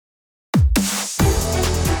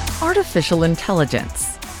artificial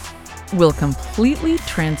intelligence will completely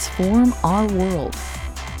transform our world.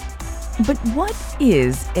 But what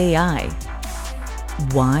is AI?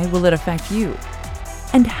 Why will it affect you?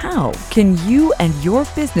 And how can you and your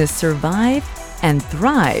business survive and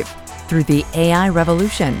thrive through the AI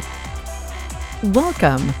revolution?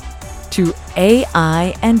 Welcome to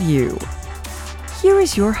AI and You. Here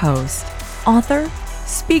is your host, author,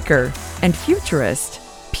 speaker, and futurist,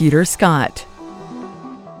 Peter Scott.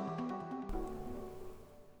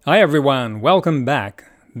 Hi everyone, welcome back.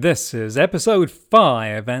 This is episode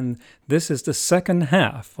 5, and this is the second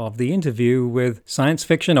half of the interview with science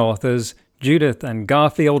fiction authors Judith and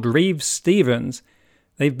Garfield Reeves-Stevens.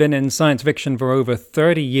 They've been in science fiction for over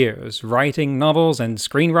 30 years, writing novels and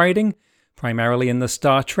screenwriting, primarily in the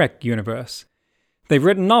Star Trek universe. They've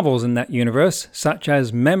written novels in that universe, such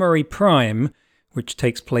as Memory Prime, which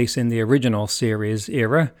takes place in the original series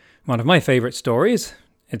era, one of my favorite stories.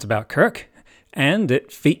 It's about Kirk, and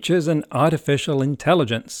it features an artificial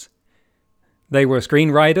intelligence. They were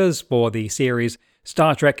screenwriters for the series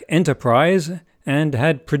Star Trek Enterprise and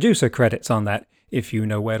had producer credits on that. If you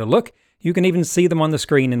know where to look, you can even see them on the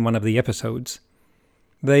screen in one of the episodes.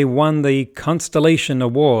 They won the Constellation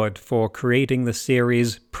Award for creating the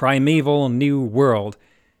series Primeval New World.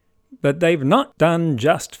 But they've not done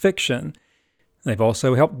just fiction. They've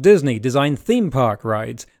also helped Disney design theme park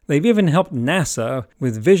rides. They've even helped NASA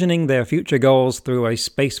with visioning their future goals through a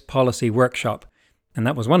space policy workshop. And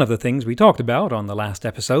that was one of the things we talked about on the last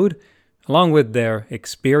episode, along with their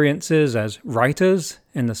experiences as writers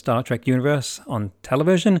in the Star Trek universe on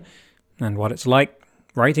television, and what it's like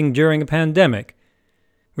writing during a pandemic.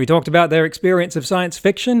 We talked about their experience of science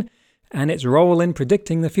fiction and its role in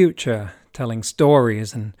predicting the future, telling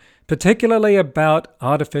stories, and particularly about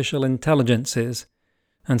artificial intelligences,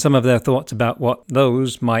 and some of their thoughts about what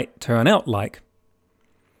those might turn out like.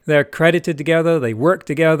 They're credited together, they work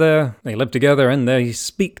together, they live together, and they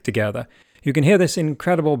speak together. You can hear this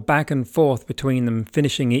incredible back and forth between them,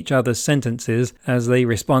 finishing each other's sentences as they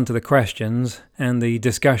respond to the questions and the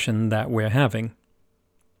discussion that we're having.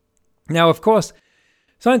 Now, of course,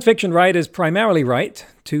 science fiction writers primarily write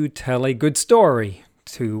to tell a good story,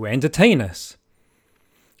 to entertain us.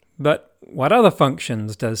 But what other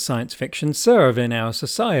functions does science fiction serve in our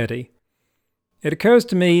society? It occurs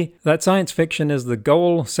to me that science fiction is the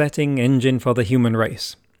goal-setting engine for the human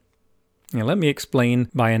race. Now, let me explain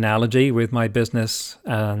by analogy with my business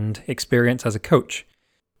and experience as a coach.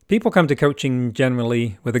 People come to coaching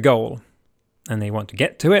generally with a goal, and they want to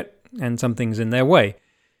get to it, and something's in their way.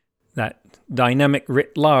 That dynamic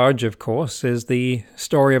writ large, of course, is the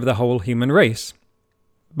story of the whole human race.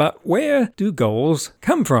 But where do goals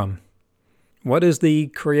come from? What is the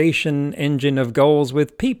creation engine of goals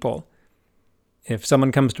with people? If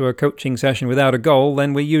someone comes to a coaching session without a goal,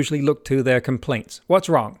 then we usually look to their complaints. What's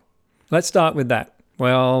wrong? Let's start with that.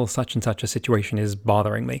 Well, such and such a situation is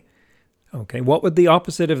bothering me. Okay, what would the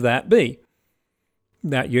opposite of that be?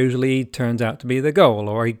 That usually turns out to be the goal,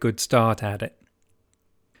 or a good start at it.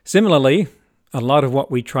 Similarly, a lot of what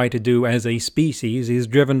we try to do as a species is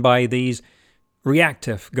driven by these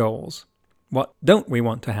reactive goals. What don't we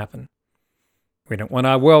want to happen? We don't want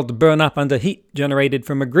our world to burn up under heat generated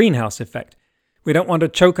from a greenhouse effect. We don't want to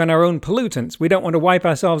choke on our own pollutants. We don't want to wipe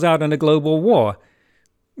ourselves out in a global war.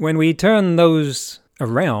 When we turn those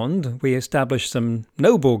around, we establish some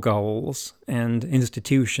noble goals and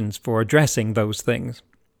institutions for addressing those things.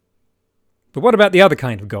 But what about the other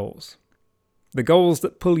kind of goals? The goals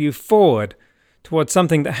that pull you forward towards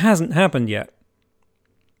something that hasn't happened yet.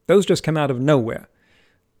 Those just come out of nowhere.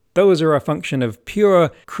 Those are a function of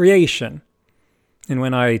pure creation. And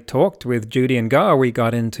when I talked with Judy and Gar, we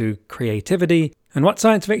got into creativity and what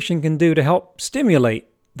science fiction can do to help stimulate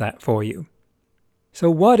that for you. So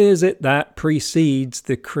what is it that precedes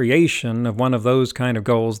the creation of one of those kind of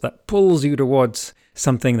goals that pulls you towards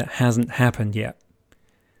something that hasn't happened yet?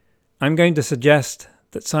 I'm going to suggest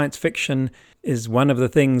that science fiction is one of the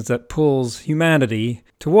things that pulls humanity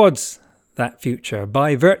towards that future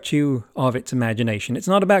by virtue of its imagination. It's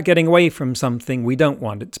not about getting away from something we don't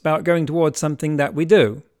want. It's about going towards something that we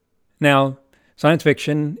do. Now, science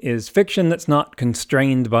fiction is fiction that's not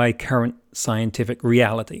constrained by current scientific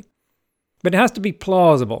reality. But it has to be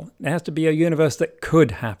plausible. It has to be a universe that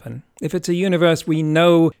could happen. If it's a universe we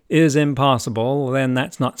know is impossible, then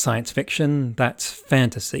that's not science fiction, that's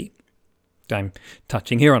fantasy. I'm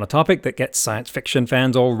touching here on a topic that gets science fiction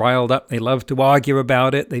fans all riled up. They love to argue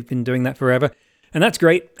about it. They've been doing that forever. And that's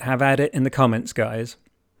great. Have at it in the comments, guys.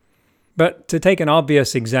 But to take an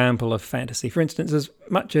obvious example of fantasy, for instance, as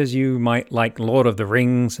much as you might like Lord of the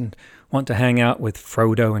Rings and want to hang out with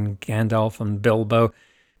Frodo and Gandalf and Bilbo,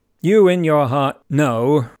 You in your heart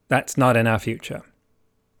know that's not in our future.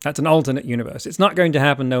 That's an alternate universe. It's not going to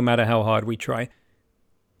happen no matter how hard we try.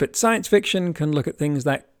 But science fiction can look at things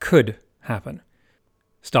that could happen.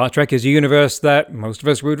 Star Trek is a universe that most of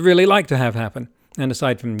us would really like to have happen. And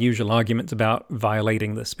aside from usual arguments about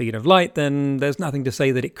violating the speed of light, then there's nothing to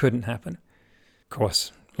say that it couldn't happen. Of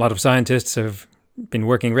course, a lot of scientists have been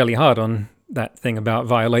working really hard on that thing about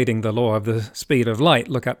violating the law of the speed of light.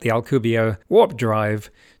 Look up the Alcubierre warp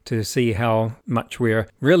drive to see how much we're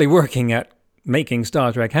really working at making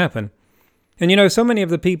Star Trek happen. And so many of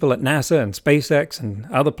the people at NASA and SpaceX and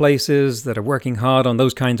other places that are working hard on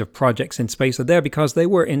those kinds of projects in space are there because they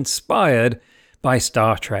were inspired by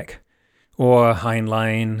Star Trek, or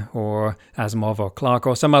Heinlein, or Asimov or Clarke,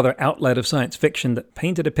 or some other outlet of science fiction that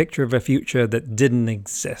painted a picture of a future that didn't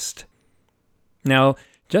exist. Now,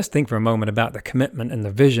 just think for a moment about the commitment and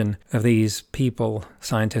the vision of these people,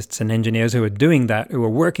 scientists and engineers who are doing that, who are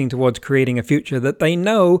working towards creating a future that they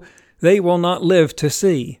know they will not live to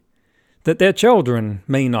see, that their children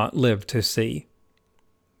may not live to see,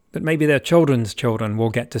 that maybe their children's children will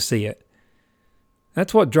get to see it.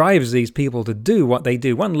 That's what drives these people to do what they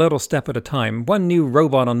do, one little step at a time, one new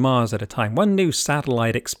robot on Mars at a time, one new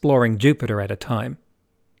satellite exploring Jupiter at a time.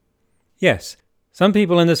 Yes, some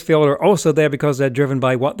people in this field are also there because they're driven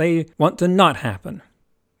by what they want to not happen.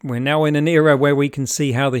 We're now in an era where we can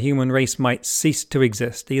see how the human race might cease to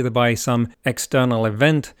exist, either by some external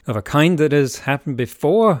event of a kind that has happened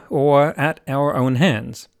before or at our own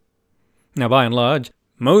hands. Now, by and large,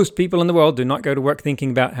 most people in the world do not go to work thinking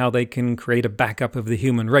about how they can create a backup of the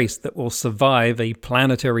human race that will survive a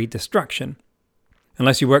planetary destruction.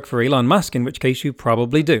 Unless you work for Elon Musk, in which case you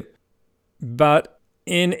probably do. But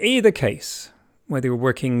in either case, whether you're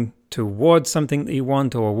working towards something that you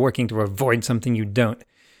want or working to avoid something you don't,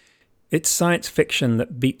 it's science fiction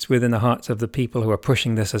that beats within the hearts of the people who are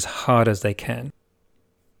pushing this as hard as they can.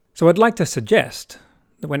 So I'd like to suggest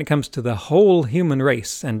that when it comes to the whole human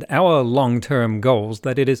race and our long-term goals,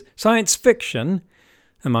 that it is science fiction,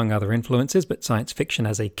 among other influences, but science fiction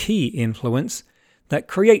as a key influence, that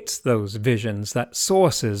creates those visions, that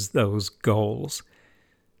sources those goals.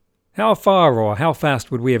 How far or how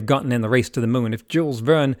fast would we have gotten in the race to the moon if Jules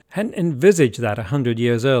Verne hadn't envisaged that 100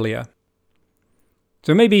 years earlier?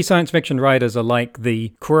 So maybe science fiction writers are like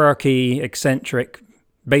the quirky, eccentric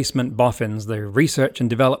basement boffins, the research and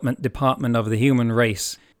development department of the human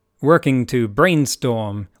race, working to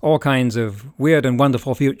brainstorm all kinds of weird and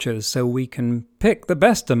wonderful futures so we can pick the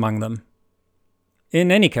best among them.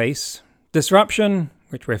 In any case, disruption,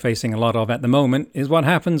 which we're facing a lot of at the moment, is what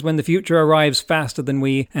happens when the future arrives faster than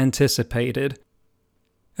we anticipated.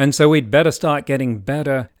 And so we'd better start getting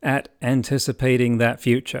better at anticipating that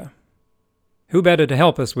future. Who better to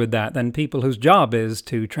help us with that than people whose job is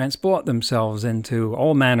to transport themselves into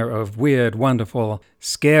all manner of weird, wonderful,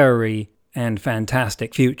 scary, and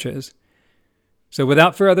fantastic futures? So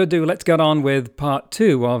without further ado, let's get on with part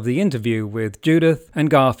 2 of the interview with Judith and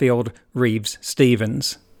Garfield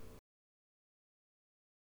Reeves-Stevens.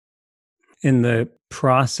 In the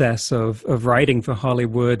process of writing for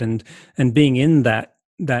Hollywood and being in that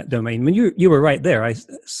domain, I mean, you were right there. I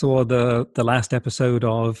saw the last episode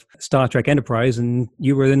of Star Trek Enterprise, and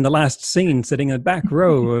you were in the last scene, sitting in the back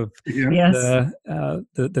row of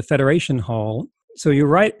the Federation Hall. So you're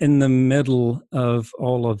right in the middle of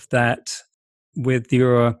all of that with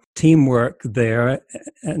your teamwork there.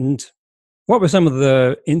 And what were some of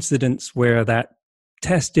the incidents where that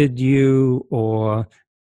tested you or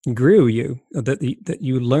grew you, that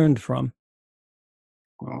you learned from?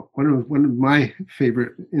 Well, one of my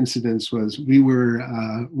favorite incidents was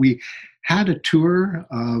we had a tour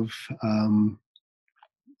of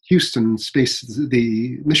Houston space,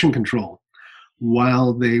 the mission control,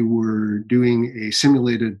 while they were doing a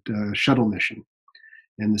simulated shuttle mission.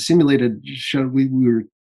 And the simulated shuttle, we were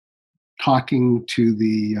talking to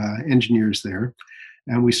the engineers there,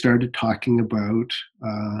 and we started talking about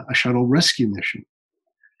a shuttle rescue mission.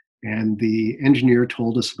 And the engineer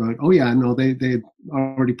told us about, they had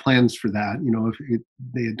already plans for that. If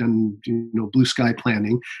they had done, blue sky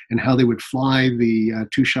planning, and how they would fly the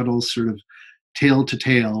 2 shuttles sort of tail to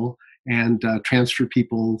tail and transfer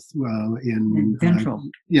people in ventral.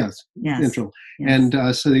 Yes. Ventral. Yes.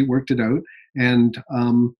 And so they worked it out, and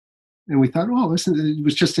we thought, listen, it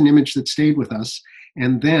was just an image that stayed with us.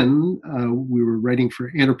 And then we were writing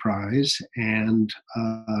for Enterprise, and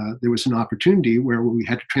there was an opportunity where we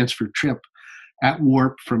had to transfer trip at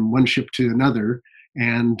warp from one ship to another,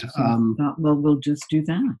 and we'll just do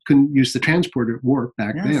that. Couldn't use the transporter at warp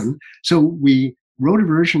back then. So we wrote a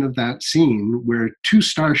version of that scene where 2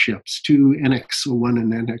 starships, 2 NX-01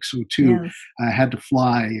 and NX-02, had to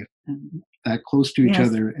fly that close to each Yes.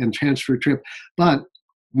 other and transfer trip. But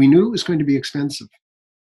we knew it was going to be expensive.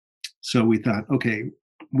 So we thought, okay,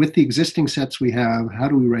 with the existing sets we have, how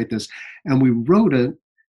do we write this? And we wrote it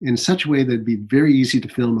in such a way that it'd be very easy to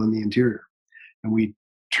film on the interior. And we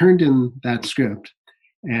turned in that script,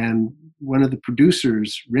 and one of the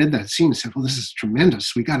producers read that scene and said, well, this is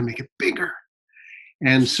tremendous. We got to make it bigger.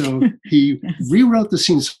 And so he Yes. rewrote the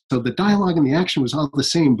scenes. So the dialogue and the action was all the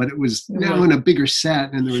same, but it was now in a bigger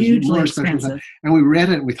set, and there was Hugely more special expensive. effects. And we read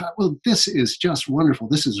it and we thought, well, this is just wonderful.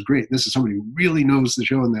 This is great. This is somebody who really knows the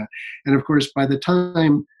show and that. And of course, by the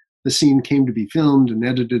time the scene came to be filmed and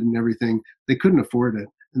edited and everything, they couldn't afford it.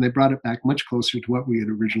 And they brought it back much closer to what we had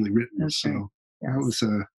originally written. That's So right. that was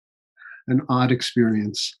an odd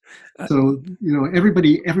experience. So,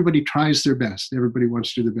 everybody tries their best. Everybody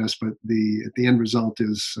wants to do their best, but the end result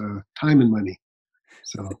is time and money.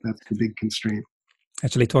 So that's the big constraint.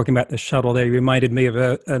 Actually, talking about the shuttle there, you reminded me of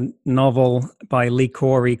a novel by Lee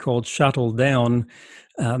Corey called Shuttle Down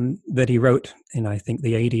that he wrote in, I think,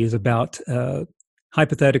 the 80s about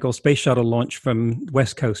hypothetical space shuttle launch from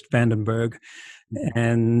West Coast Vandenberg.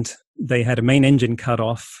 And they had a main engine cut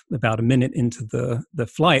off about a minute into the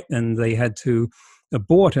flight, and they had to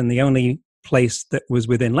abort. And the only place that was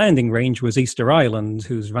within landing range was Easter Island,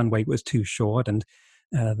 whose runway was too short. And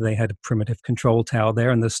they had a primitive control tower there.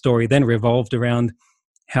 And the story then revolved around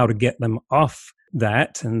how to get them off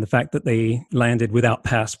that, and the fact that they landed without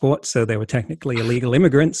passports, so they were technically illegal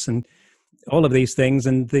immigrants, and all of these things.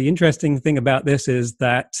 And the interesting thing about this is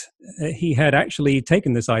that he had actually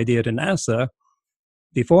taken this idea to NASA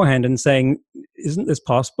beforehand and saying, isn't this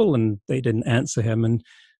possible? And they didn't answer him. And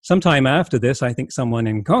sometime after this, I think someone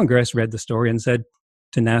in Congress read the story and said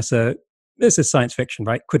to NASA, this is science fiction,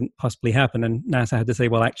 right? Couldn't possibly happen. And NASA had to say,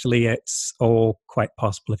 well, actually, it's all quite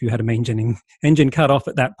possible. If you had a main engine cut off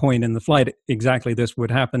at that point in the flight, exactly this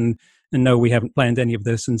would happen. And no, we haven't planned any of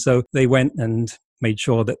this. And so they went and made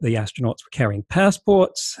sure that the astronauts were carrying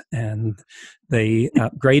passports, and they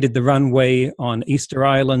upgraded the runway on Easter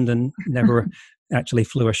Island and never actually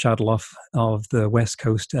flew a shuttle off of the West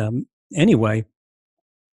Coast anyway.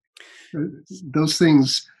 Those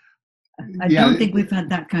things. I don't think we've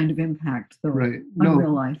had that kind of impact, though, Right. on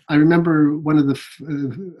real life. I remember one of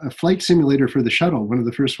a flight simulator for the shuttle, one of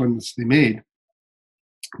the first ones they made,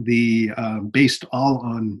 based all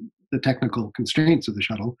on the technical constraints of the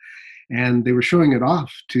shuttle, and they were showing it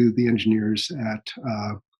off to the engineers at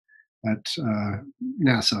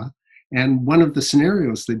NASA. And one of the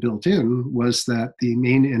scenarios they built in was that the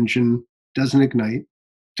main engine doesn't ignite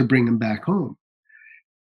to bring them back home.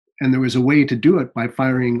 And there was a way to do it by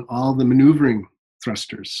firing all the maneuvering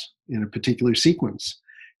thrusters in a particular sequence.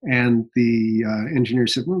 And the engineer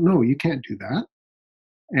said, well, no, you can't do that.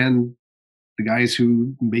 And the guys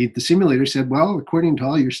who made the simulator said, well, according to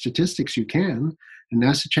all your statistics, you can. And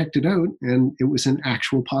NASA checked it out, and it was an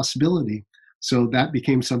actual possibility. So that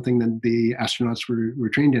became something that the astronauts were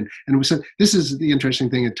trained in. And it was this is the interesting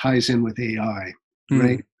thing. It ties in with AI,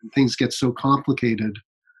 right? Things get so complicated.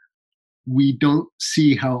 We don't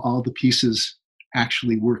see how all the pieces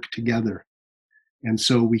actually work together. And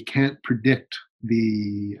so we can't predict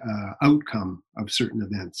the outcome of certain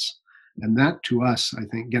events. And that, to us, I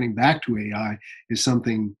think, getting back to AI is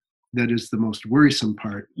something that is the most worrisome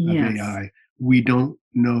part of AI. We don't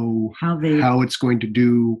know how it's going to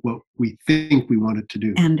do what we think we want it to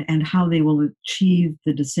do. And how they will achieve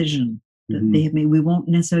the decision that they have made. We won't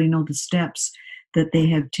necessarily know the steps that they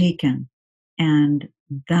have taken. And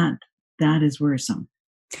that is worrisome.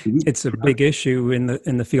 It's a big issue in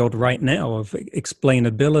the field right now of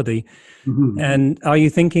explainability. And are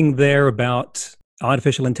you thinking there about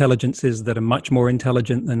artificial intelligences that are much more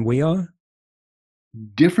intelligent than we are?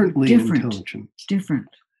 Different. Intelligent. Different.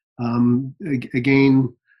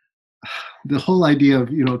 Again, the whole idea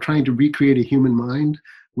of trying to recreate a human mind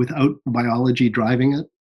without biology driving it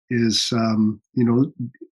is,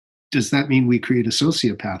 does that mean we create a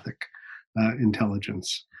sociopathic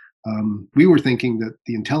intelligence? We were thinking that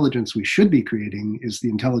the intelligence we should be creating is the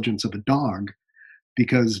intelligence of a dog,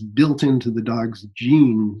 because built into the dog's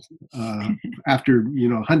genes after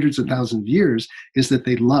hundreds of thousands of years is that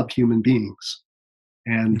they love human beings.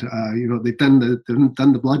 And they've done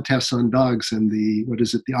the blood tests on dogs, and the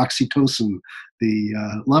oxytocin,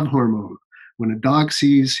 the love hormone. When a dog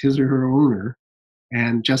sees his or her owner,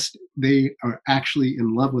 and they are actually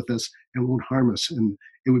in love with us and won't harm us. And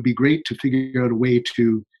it would be great to figure out a way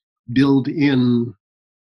to build in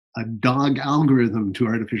a dog algorithm to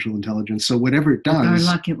artificial intelligence. So whatever it does, with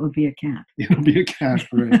our luck, it will be a cat. It'll be a cat,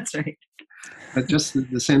 right? That's right. But just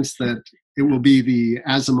the sense that it will be the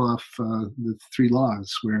Asimov, the three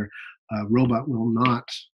laws, where a robot will not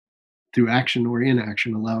through action or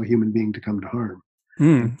inaction, allow a human being to come to harm.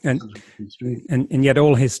 And yet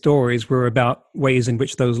all his stories were about ways in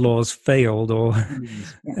which those laws failed or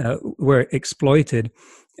were exploited.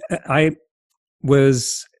 I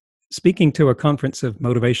was speaking to a conference of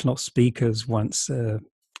motivational speakers once,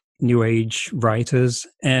 New Age writers,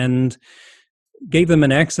 and gave them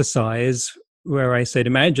an exercise where I said,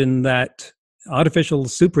 imagine that artificial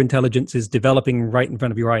superintelligence is developing right in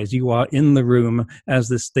front of your eyes. You are in the room as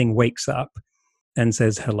this thing wakes up and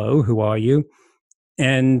says, hello, who are you?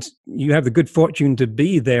 And you have the good fortune to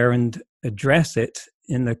be there and address it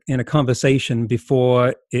in a conversation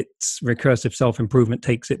before its recursive self-improvement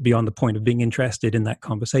takes it beyond the point of being interested in that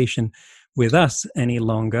conversation with us any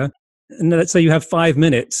longer. And let's say you have 5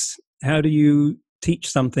 minutes. How do you teach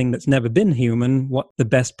something that's never been human what the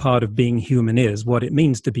best part of being human is, what it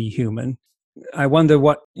means to be human? I wonder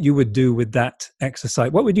what you would do with that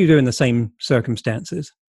exercise. What would you do in the same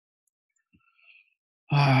circumstances?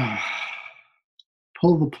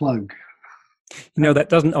 Pull the plug. That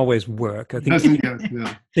doesn't always work. I think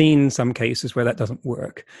you've seen some cases where that doesn't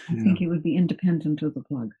work. I think it would be independent of the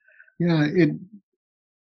plug. Yeah,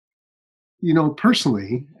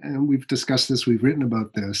 personally, and we've discussed this, we've written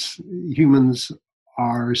about this, humans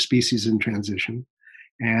are species in transition.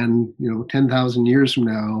 And, 10,000 years from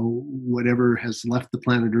now, whatever has left the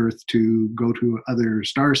planet Earth to go to other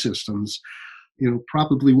star systems,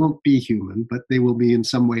 probably won't be human, but they will be in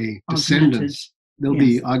some way descendants. They'll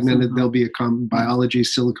be augmented. Silicon. They'll be biology,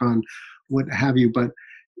 silicon, what have you. But,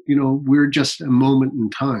 we're just a moment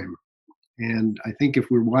in time. And I think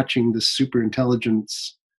if we're watching this super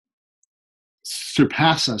intelligence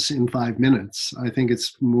surpass us in 5 minutes, I think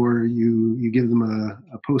it's more you give them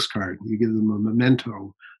a postcard, you give them a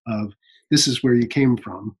memento of this is where you came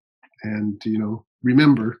from, and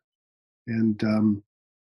remember, and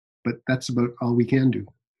but that's about all we can do.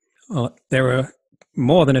 Well, there were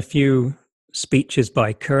more than a few speeches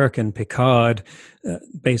by Kirk and Picard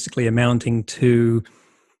basically amounting to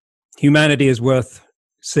humanity is worth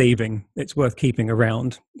saving, it's worth keeping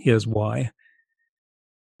around, here's why.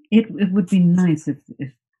 It would be nice if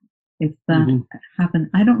that happened.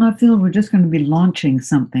 I don't know. I feel we're just going to be launching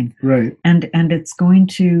something, right? And it's going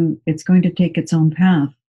to take its own path.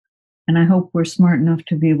 And I hope we're smart enough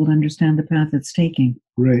to be able to understand the path it's taking.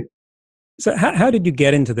 Right. So, how did you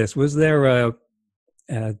get into this? Was there a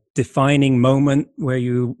defining moment where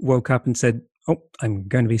you woke up and said, "Oh, I'm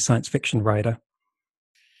going to be a science fiction writer"?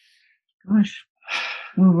 Gosh,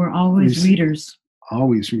 we were always readers.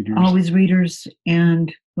 Always readers. Always readers.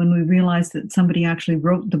 And when we realized that somebody actually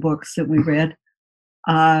wrote the books that we read,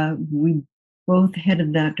 we both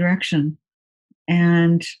headed that direction.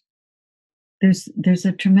 And there's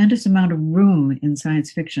a tremendous amount of room in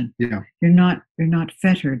science fiction. Yeah. You're not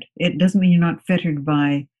fettered. It doesn't mean you're not fettered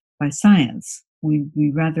by science. We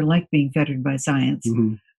rather like being fettered by science.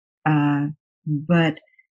 But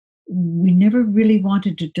we never really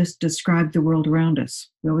wanted to just describe the world around us.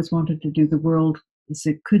 We always wanted to do the world as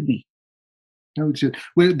it could be.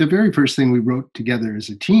 The very first thing we wrote together as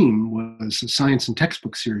a team was a science and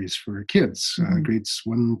textbook series for kids, grades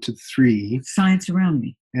 1 to 3. Science Around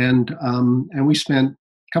Me. And we spent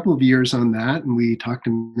a couple of years on that, and we talked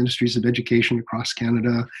to ministries of education across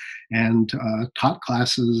Canada and taught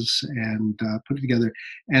classes and put it together.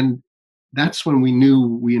 And that's when we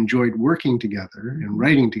knew we enjoyed working together and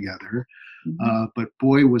writing together. But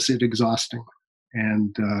boy, was it exhausting.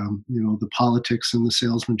 And, the politics and the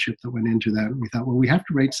salesmanship that went into that. And we thought, well, we have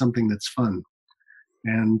to write something that's fun.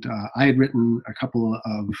 And I had written a couple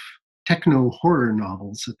of techno horror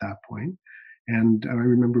novels at that point. And I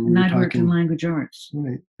remember we were talking. Worked in language arts.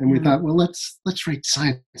 Right. And we thought, well, let's write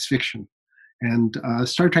science fiction. And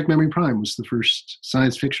Star Trek Memory Prime was the first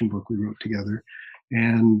science fiction book we wrote together.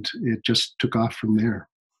 And it just took off from there.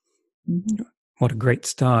 What a great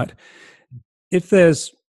start. If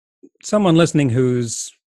there's someone listening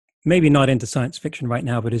who's maybe not into science fiction right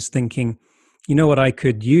now, but is thinking, you know what, I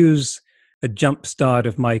could use a jump start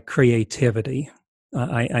of my creativity.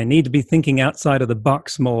 I need to be thinking outside of the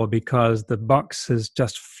box more because the box has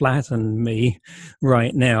just flattened me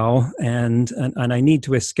right now, and I need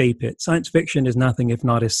to escape it. Science fiction is nothing if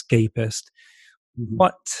not escapist.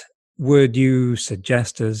 What would you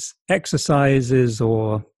suggest as exercises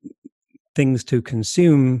or things to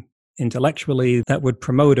consume intellectually that would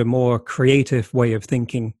promote a more creative way of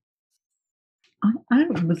thinking? I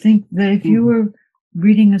would think that if you were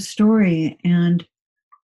reading a story and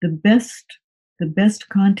the best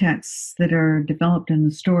contexts that are developed in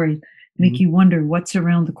the story make you wonder what's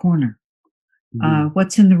around the corner,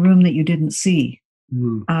 what's in the room that you didn't see,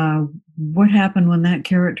 what happened when that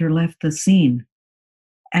character left the scene,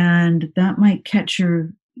 and that might catch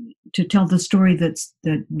your to tell the story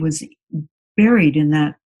that was buried in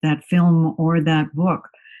that film or that book,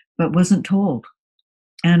 but wasn't told.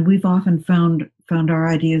 And we've often found our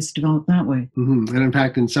ideas develop that way. Mm-hmm. And in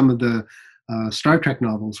fact, in some of the Star Trek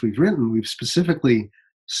novels we've written, we've specifically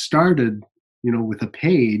started, with a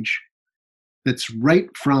page that's right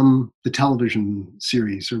from the television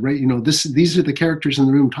series, or right, these are the characters in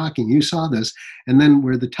the room talking. You saw this, and then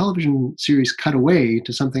where the television series cut away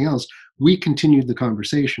to something else, we continued the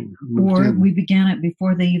conversation. Or we began it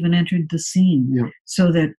before they even entered the scene,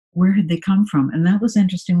 so that where had they come from? And that was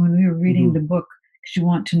interesting when we were reading the book, because you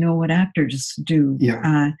want to know what actors do,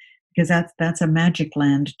 because that's a magic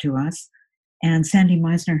land to us. And Sandy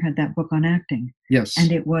Meisner had that book on acting. Yes,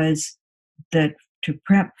 and it was that to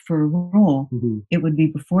prep for a role, it would be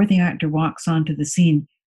before the actor walks onto the scene,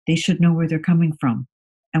 they should know where they're coming from.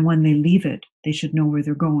 And when they leave it, they should know where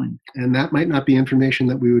they're going. And that might not be information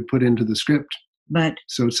that we would put into the script. But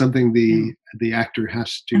so it's something the actor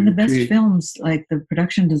has to And the best create. films, like the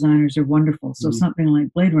production designers, are wonderful. So something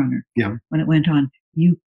like Blade Runner, when it went on,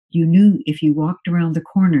 you knew if you walked around the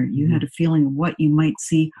corner, you had a feeling of what you might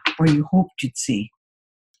see or you hoped you'd see.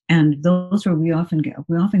 And those are we often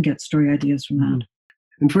get story ideas from that.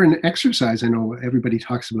 And for an exercise, I know everybody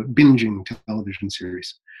talks about binging television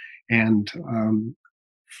series. And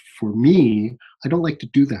for me, I don't like to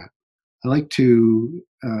do that. I like to,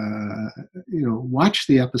 watch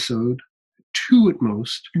the episode, 2 at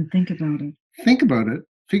most. And think about it.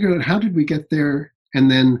 Figure out how did we get there,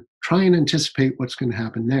 and then try and anticipate what's going to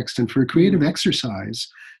happen next. And for a creative exercise,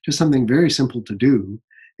 just something very simple to do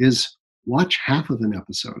is watch half of an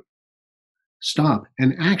episode. Stop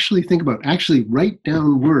and actually think about, write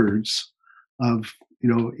down words of,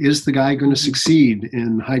 is the guy going to succeed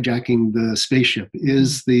in hijacking the spaceship?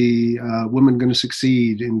 Is the woman going to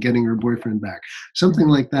succeed in getting her boyfriend back? Something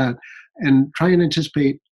like that. And try and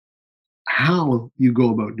anticipate how you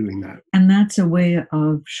go about doing that. And that's a way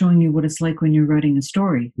of showing you what it's like when you're writing a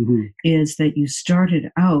story, is that you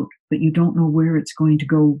started out, but you don't know where it's going to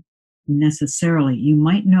go necessarily. You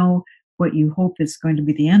might know what you hope is going to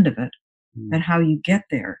be the end of it, but how you get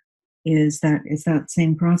there is that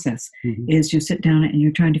same process. Is you sit down and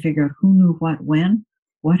you're trying to figure out who knew what when,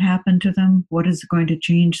 what happened to them, what is going to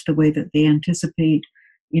change the way that they anticipate,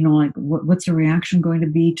 like what's the reaction going to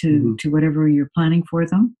be to whatever you're planning for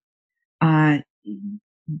them.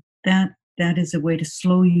 That is a way to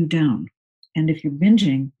slow you down. And if you're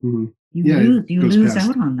binging, you lose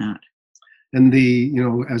out on that. And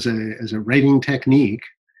as a writing technique,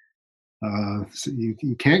 so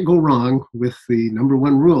you can't go wrong with the number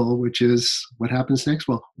one rule, which is what happens next.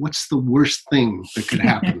 Well, what's the worst thing that could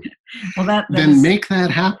happen? Well, then make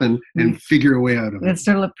that happen and figure a way out of it. That's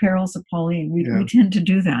sort of like Perils of Pauline. We tend to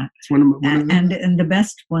do that. It's one of and the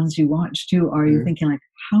best ones you watch too are you thinking like,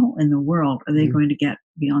 how in the world are they going to get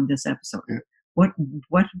beyond this episode? What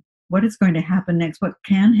is going to happen next? What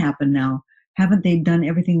can happen now? Haven't they done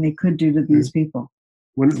everything they could do to these people?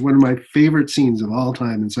 One of my favorite scenes of all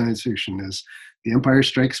time in science fiction is The Empire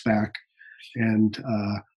Strikes Back, and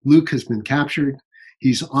Luke has been captured.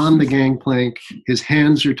 He's on the gangplank. His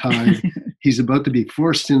hands are tied. He's about to be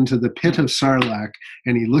forced into the pit of Sarlacc,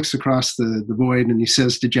 and he looks across the void and he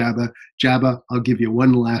says to Jabba, "Jabba, I'll give you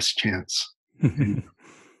one last chance."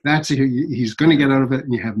 He's going to get out of it,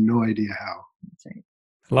 and you have no idea how.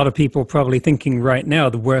 A lot of people probably thinking right now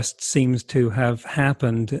the worst seems to have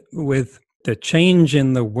happened with the change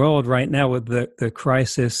in the world right now with the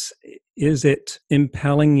crisis. Is it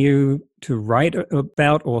impelling you to write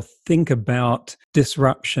about or think about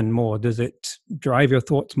disruption more? Does it drive your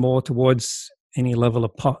thoughts more towards any level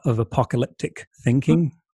of apocalyptic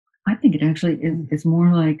thinking? I think it actually is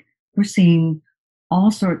more like we're seeing all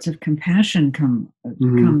sorts of compassion come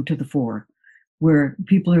to the fore, where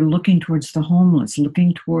people are looking towards the homeless,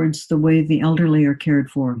 looking towards the way the elderly are cared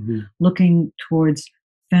for, looking towards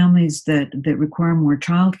families that require more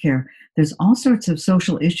childcare. There's all sorts of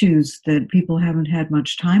social issues that people haven't had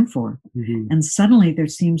much time for. And suddenly there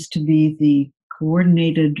seems to be the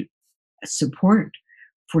coordinated support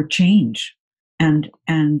for change. And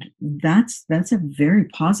that's a very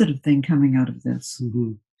positive thing coming out of this.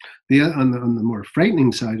 On the more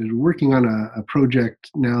frightening side is working on a project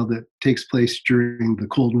now that takes place during the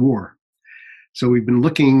Cold War. So we've been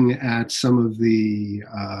looking at some of the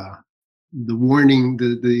warning,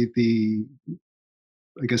 the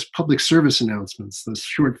I guess public service announcements, the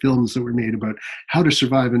short films that were made about how to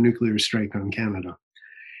survive a nuclear strike on Canada.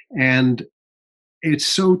 And it's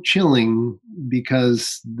so chilling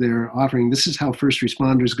because they're offering, this is how first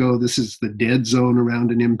responders go. This is the dead zone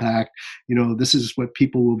around an impact. This is what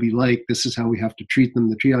people will be like. This is how we have to treat them,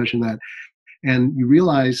 the triage and that. And you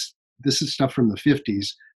realize this is stuff from the 50s.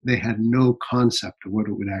 They had no concept of what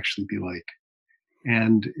it would actually be like.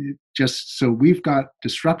 And so we've got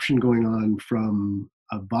disruption going on from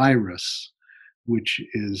a virus, which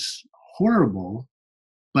is horrible,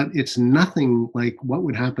 but it's nothing like what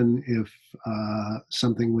would happen if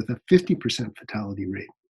something with a 50% fatality rate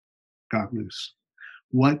got loose.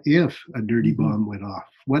 What if a dirty bomb went off?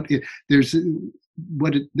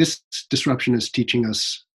 This disruption is teaching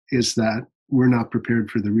us is that we're not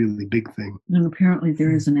prepared for the really big thing. And apparently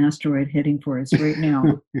there is an asteroid heading for us right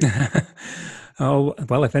now. Oh,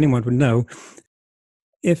 well, if anyone would know,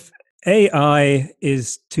 if AI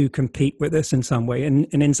is to compete with us in some way, and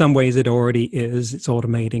in some ways it already is, it's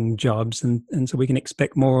automating jobs, and so we can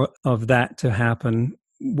expect more of that to happen.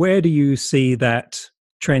 Where do you see that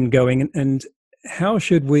trend going, and how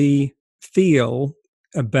should we feel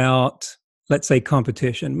about, let's say,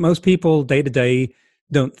 competition? Most people day to day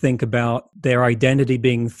don't think about their identity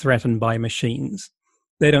being threatened by machines.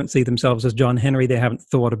 They don't see themselves as John Henry. They haven't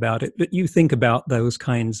thought about it. But you think about those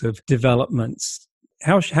kinds of developments.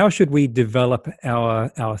 How should we develop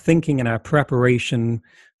our thinking and our preparation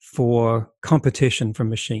for competition from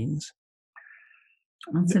machines?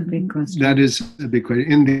 That's a big question. That is a big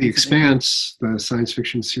question. In The Expanse, the science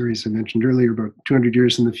fiction series I mentioned earlier, about 200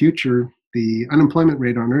 years in the future, the unemployment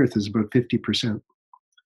rate on Earth is about 50%.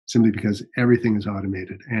 Simply because everything is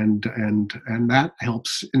automated, and that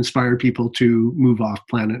helps inspire people to move off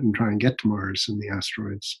planet and try and get to Mars and the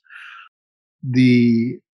asteroids.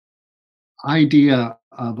 The idea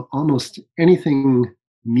of almost anything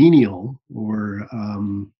menial or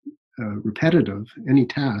repetitive, any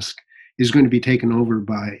task, is going to be taken over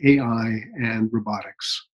by AI and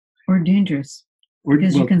robotics. Or dangerous.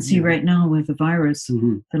 Because you can see right now with the virus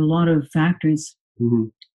that a lot of factories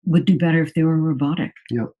would do better if they were robotic.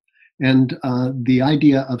 Yeah. And the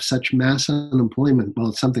idea of such mass unemployment, well,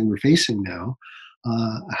 it's something we're facing now.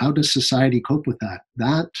 How does society cope with that?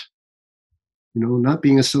 That, not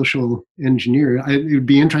being a social engineer, it would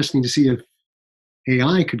be interesting to see if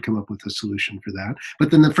AI could come up with a solution for that. But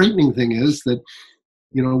then the frightening thing is that,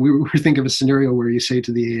 we think of a scenario where you say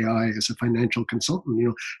to the AI as a financial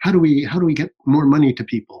consultant, how do we get more money to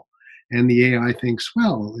people? And the AI thinks,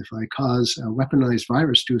 well, if I cause a weaponized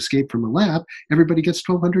virus to escape from a lab, everybody gets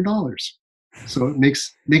 $1,200. So it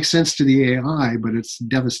makes sense to the AI, but it's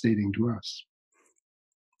devastating to us.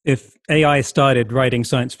 If AI started writing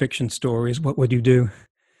science fiction stories, what would you do?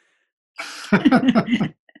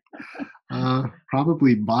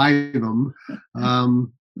 Probably buy them.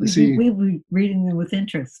 We would be reading them with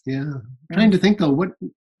interest. Yeah. Right. Trying to think, though,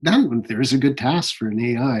 there is a good task for an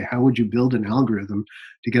AI. How would you build an algorithm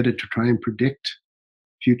to get it to try and predict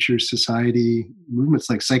future society movements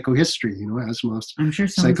like psychohistory? Asimov's. I'm sure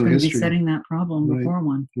someone's going to be setting that problem before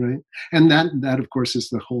one. Right, and that of course is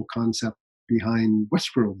the whole concept behind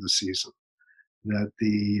Westworld this season. That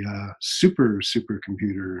the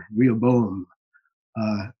supercomputer Rehoboam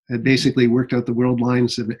had basically worked out the world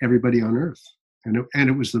lines of everybody on Earth, and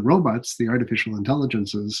it was the robots, the artificial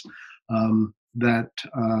intelligences. That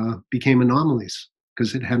became anomalies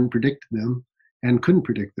because it hadn't predicted them and couldn't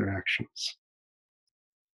predict their actions.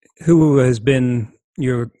 Who has been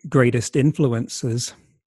your greatest influences?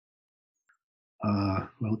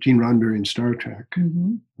 Well, Gene Roddenberry in Star Trek.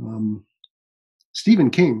 Stephen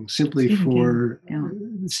King, Stephen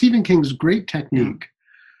King's great technique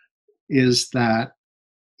is that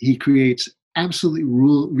he creates absolutely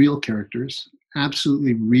real characters,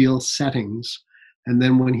 absolutely real settings. And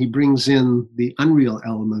then when he brings in the unreal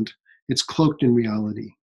element, it's cloaked in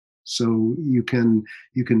reality. So you can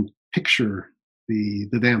picture the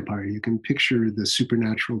vampire, you can picture the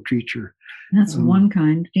supernatural creature. That's one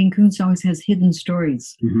kind. Dean Koontz always has hidden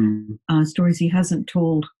stories, stories he hasn't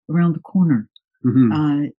told around the corner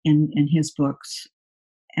in his books.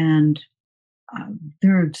 And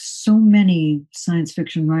there are so many science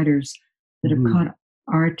fiction writers that have caught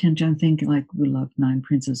our attention. I think we love Nine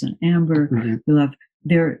Princes and Amber. We love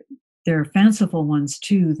there are fanciful ones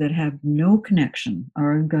too that have no connection,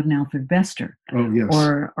 or we've got an Alfred Bester,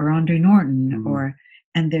 or Andre Norton,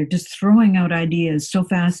 and they're just throwing out ideas so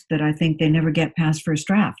fast that I think they never get past first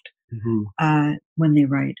draft when they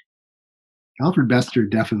write. Alfred Bester,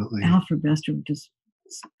 definitely. Alfred Bester just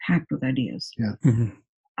packed with ideas.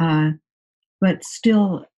 Yeah. But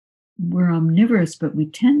still, we're omnivorous, but we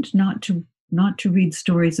tend not to not to read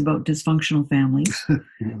stories about dysfunctional families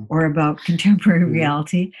Yeah. or about contemporary Yeah.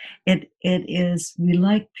 reality. It is, we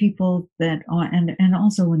like people that, and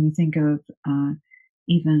also when you think of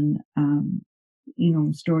even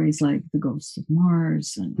stories like The Ghosts of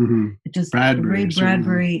Mars and Mhm. it just Bradbury, Ray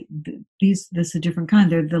Bradbury. This is a different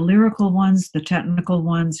kind. They're the lyrical ones, the technical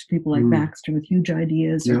ones. People like Baxter with huge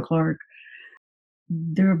ideas, or Yeah. Clark.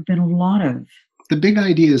 There have been a lot of. The big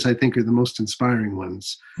ideas, I think, are the most inspiring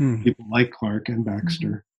ones. Hmm. People like Clark and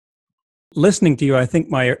Baxter. Listening to you, I think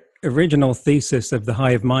my original thesis of the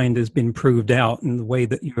hive mind has been proved out in the way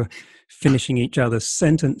that you're finishing each other's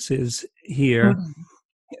sentences here.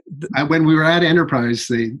 When we were at Enterprise,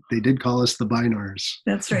 they did call us the Binars.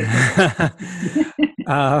 That's right.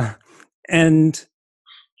 And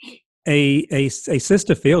a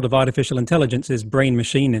sister field of artificial intelligence is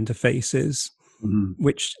brain-machine interfaces,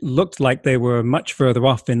 which looked like they were much further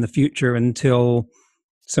off in the future until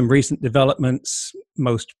some recent developments,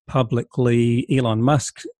 most publicly Elon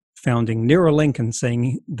Musk founding Neuralink and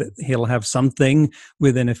saying that he'll have something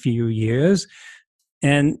within a few years.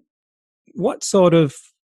 And what sort of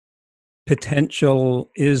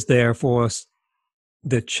potential is there for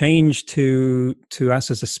the change to us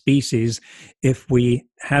as a species if we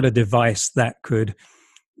had a device that could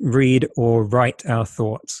read or write our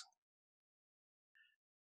thoughts?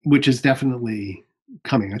 Which is definitely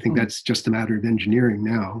coming. I think that's just a matter of engineering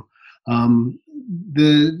now.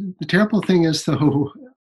 The terrible thing is, though,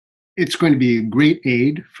 it's going to be a great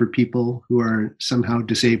aid for people who are somehow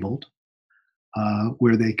disabled,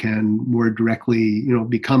 where they can more directly,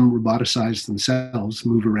 become roboticized themselves,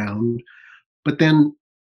 move around. But then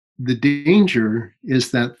the danger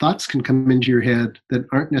is that thoughts can come into your head that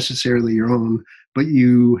aren't necessarily your own, but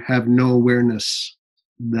you have no awareness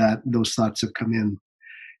that those thoughts have come in.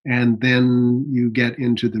 And then you get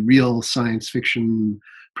into the real science fiction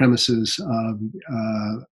premises of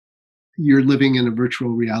you're living in a virtual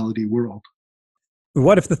reality world.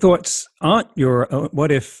 What if the thoughts aren't your own?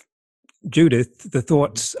 What if, Judith, the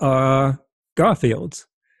thoughts are Garfield's?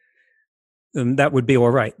 Then that would be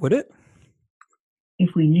all right, would it?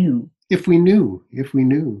 If we knew. If we knew.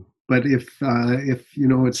 But if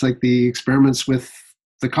it's like the experiments with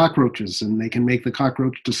the cockroaches, and they can make the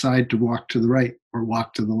cockroach decide to walk to the right or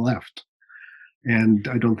walk to the left. And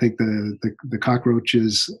I don't think the cockroach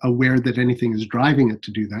is aware that anything is driving it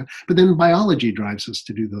to do that. But then biology drives us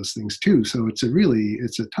to do those things too. So it's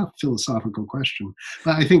a tough philosophical question.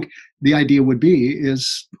 But I think the idea would be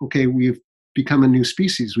is, okay, we've become a new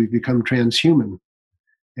species. We've become transhuman.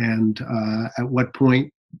 And at what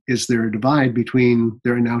point is there a divide between,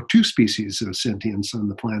 there are now two species of sentience on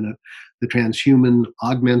the planet, the transhuman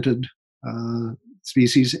augmented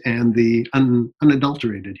species and the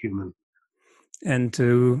unadulterated human. And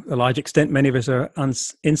to a large extent, many of us are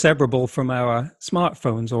inseparable from our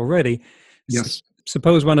smartphones already. Yes.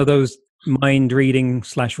 Suppose one of those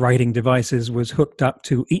mind-reading/writing devices was hooked up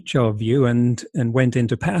to each of you and went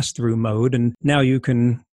into pass-through mode, and now you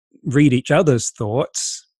can read each other's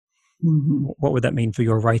thoughts. Mm-hmm. What would that mean for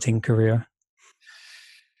your writing career?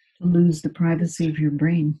 Lose the privacy of your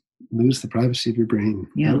brain. Lose the privacy of your brain.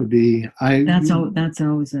 Yeah. That would be... That's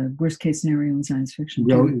always a worst-case scenario in science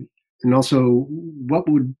fiction. And also, what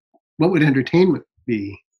would entertainment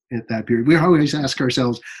be at that period? We always ask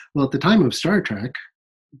ourselves, well, at the time of Star Trek,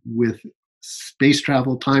 with space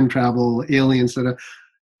travel, time travel, aliens,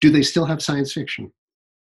 do they still have science fiction?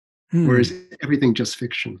 Or is everything just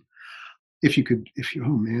fiction? Oh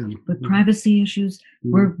man. But privacy issues,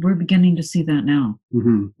 we're beginning to see that now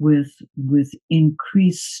with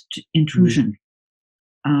increased intrusion.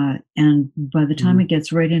 And by the time it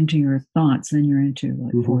gets right into your thoughts, then you're into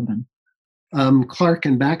Forbin. Clark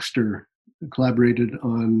and Baxter collaborated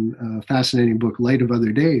on a fascinating book, Light of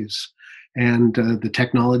Other Days. And the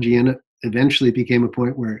technology in it eventually became a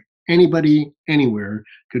point where anybody, anywhere,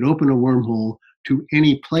 could open a wormhole to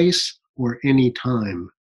any place or any time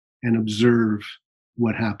and observe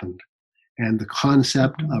what happened. And the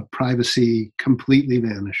concept of privacy completely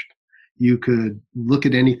vanished. You could look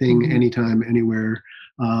at anything, anytime, anywhere.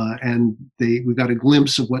 And we got a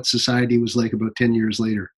glimpse of what society was like about 10 years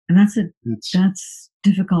later. And that's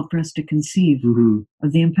difficult for us to conceive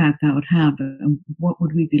of the impact that would have. And what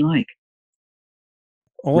would we be like?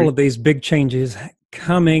 All of these big changes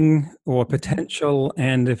coming or potential,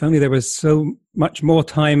 and if only there was so much more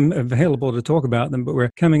time available to talk about them, but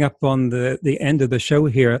we're coming up on the end of the show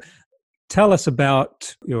here. Tell us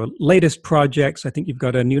about your latest projects. I think you've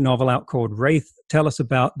got a new novel out called Wraith. Tell us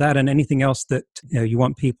about that and anything else that you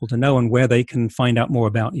want people to know and where they can find out more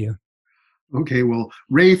about you. Okay, well,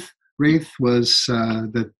 Wraith Wraith was,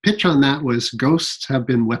 the pitch on that was ghosts have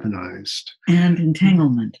been weaponized. And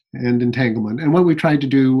entanglement. And what we tried to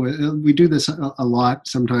do, we do this a lot.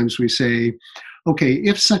 Sometimes we say, okay,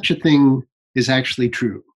 if such a thing is actually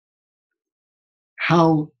true,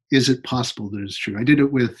 how is it possible that it's true? I did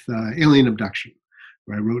it with alien abduction,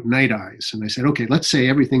 where I wrote Night Eyes. And I said, okay, let's say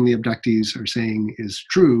everything the abductees are saying is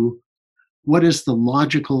true. What is the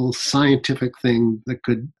logical scientific thing that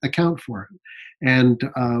could account for it? And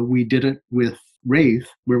we did it with Wraith,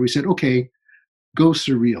 where we said, okay, ghosts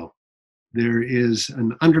are real. There is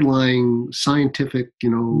an underlying scientific,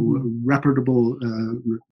 replicable,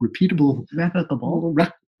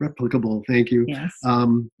 thank you, yes.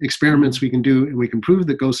 Experiments we can do, and we can prove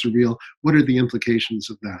that ghosts are real. What are the implications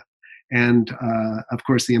of that? And of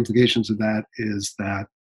course, the implications of that is that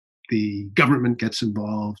the government gets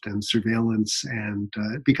involved and surveillance, and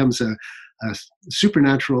it becomes a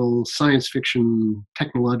supernatural science fiction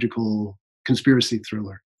technological conspiracy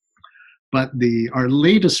thriller. But our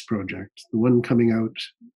latest project, the one coming out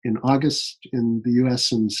in August in the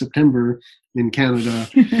US and September in Canada,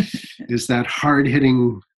 is that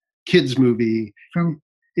hard-hitting kids movie, From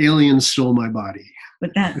Aliens Stole My Body.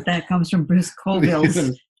 But that comes from Bruce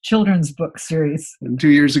Colville's children's book series. And 2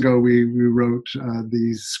 years ago, we wrote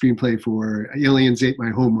the screenplay for Aliens Ate My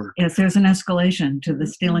Homework. Yes, there's an escalation to the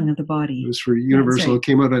stealing of the body. It was for Universal. Right. It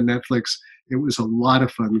came out on Netflix. It was a lot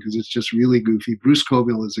of fun because it's just really goofy. Bruce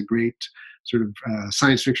Colville is a great sort of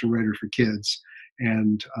science fiction writer for kids.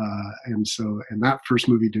 And that first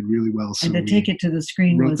movie did really well. So and to take it to the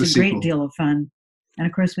screen was a great sequel. deal of fun. And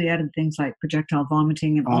of course, we added things like projectile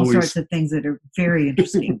vomiting and all Always. sorts of things that are very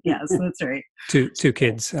interesting. Yes, that's right. Two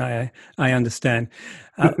kids, I understand.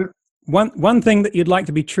 One thing that you'd like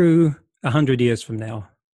to be true 100 years from now.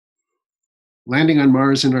 Landing on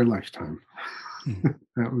Mars in our lifetime.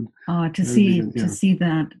 That would To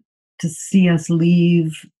see us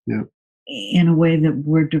leave Yeah. in a way that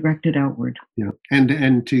we're directed outward. Yeah,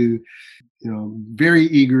 and to very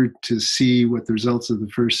eager to see what the results of the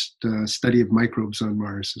first study of microbes on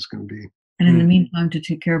Mars is going to be. And in the meantime, to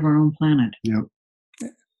take care of our own planet. Yep.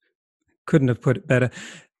 Couldn't have put it better.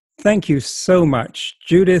 Thank you so much,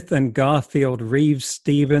 Judith and Garfield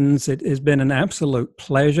Reeves-Stevens. It has been an absolute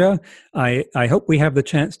pleasure. I hope we have the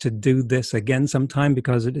chance to do this again sometime,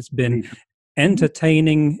 because it has been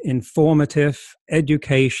entertaining, informative,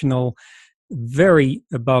 educational, very,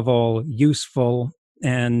 above all, useful.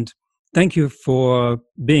 And thank you for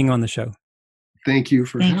being on the show. Thank you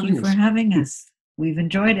for having us. We've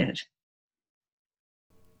enjoyed it.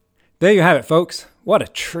 There you have it, folks. What a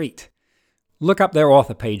treat. Look up their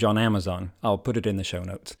author page on Amazon. I'll put it in the show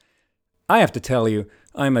notes. I have to tell you,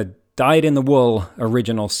 I'm a dyed-in-the-wool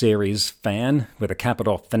original series fan with a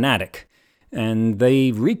capital fanatic, and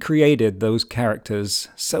they recreated those characters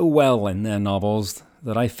so well in their novels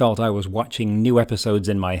that I felt I was watching new episodes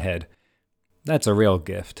in my head. That's a real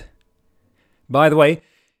gift. By the way,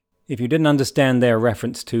 if you didn't understand their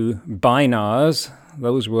reference to Bynars,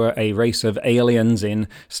 those were a race of aliens in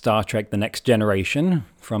Star Trek The Next Generation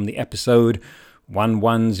from the episode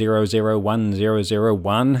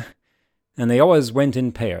 11001001, and they always went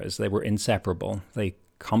in pairs. They were inseparable. They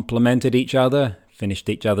complemented each other, finished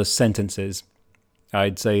each other's sentences.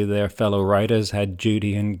 I'd say their fellow writers had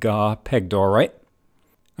Judy and Gar pegged all right.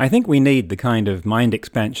 I think we need the kind of mind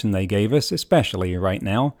expansion they gave us, especially right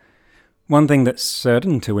now. One thing that's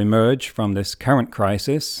certain to emerge from this current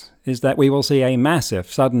crisis is that we will see a massive,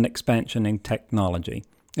 sudden expansion in technology.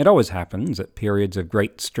 It always happens at periods of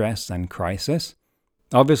great stress and crisis.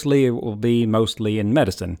 Obviously, it will be mostly in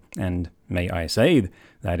medicine, and may I say,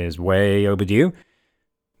 that is way overdue,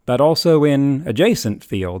 but also in adjacent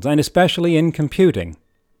fields, and especially in computing,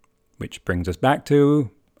 which brings us back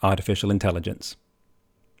to artificial intelligence.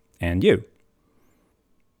 And you.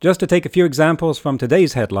 Just to take a few examples from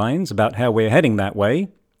today's headlines about how we're heading that way,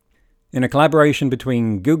 in a collaboration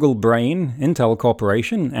between Google Brain, Intel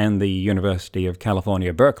Corporation, and the University of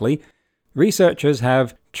California, Berkeley, researchers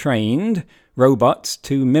have trained robots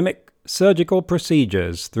to mimic surgical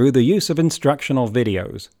procedures through the use of instructional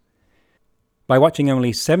videos. By watching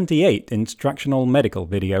only 78 instructional medical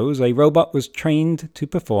videos, a robot was trained to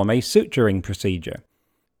perform a suturing procedure.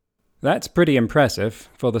 That's pretty impressive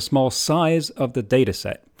for the small size of the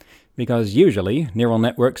dataset, because usually neural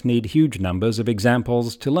networks need huge numbers of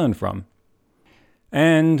examples to learn from.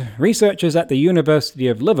 And researchers at the University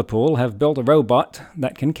of Liverpool have built a robot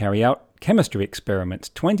that can carry out chemistry experiments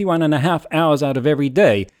 21.5 hours out of every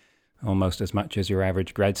day, almost as much as your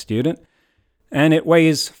average grad student, and it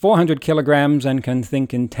weighs 400 kilograms and can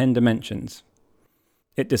think in 10 dimensions.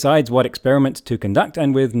 It decides what experiments to conduct,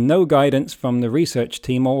 and with no guidance from the research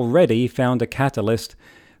team, already found a catalyst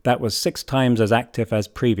that was 6 times as active as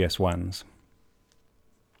previous ones.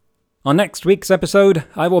 On next week's episode,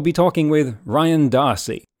 I will be talking with Ryan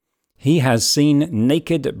Darcy. He has seen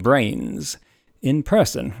naked brains in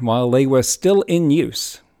person while they were still in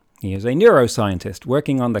use. He is a neuroscientist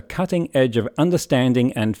working on the cutting edge of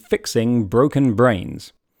understanding and fixing broken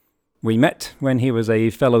brains. We met when he was a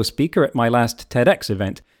fellow speaker at my last TEDx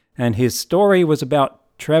event, and his story was about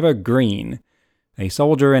Trevor Green, a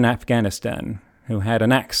soldier in Afghanistan who had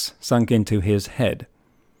an axe sunk into his head.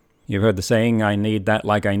 You've heard the saying, "I need that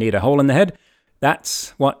like I need a hole in the head."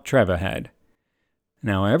 That's what Trevor had.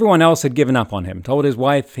 Now, everyone else had given up on him, told his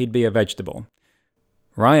wife he'd be a vegetable.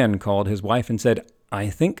 Ryan called his wife and said, "I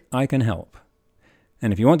think I can help."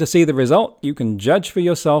 And if you want to see the result, you can judge for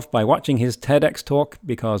yourself by watching his TEDx talk,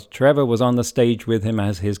 because Trevor was on the stage with him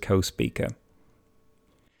as his co-speaker.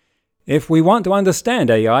 If we want to understand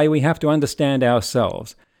AI, we have to understand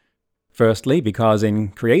ourselves. Firstly, because in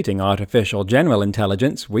creating artificial general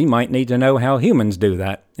intelligence, we might need to know how humans do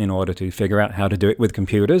that in order to figure out how to do it with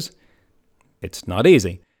computers. It's not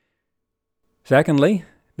easy. Secondly,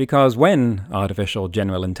 because when artificial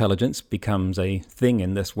general intelligence becomes a thing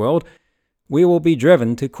in this world, we will be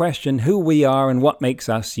driven to question who we are and what makes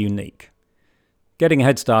us unique. Getting a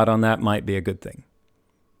head start on that might be a good thing.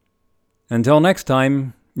 Until next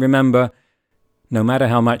time, remember, no matter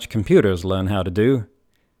how much computers learn how to do,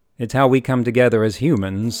 it's how we come together as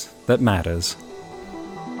humans that matters.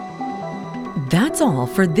 That's all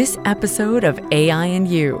for this episode of AI and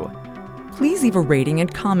You. Please leave a rating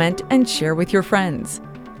and comment and share with your friends.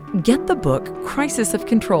 Get the book Crisis of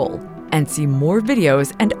Control and see more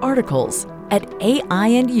videos and articles at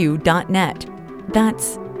aiandyou.net.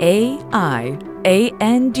 That's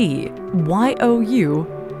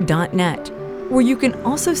aiandyou.net, where you can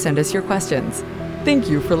also send us your questions. Thank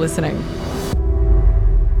you for listening.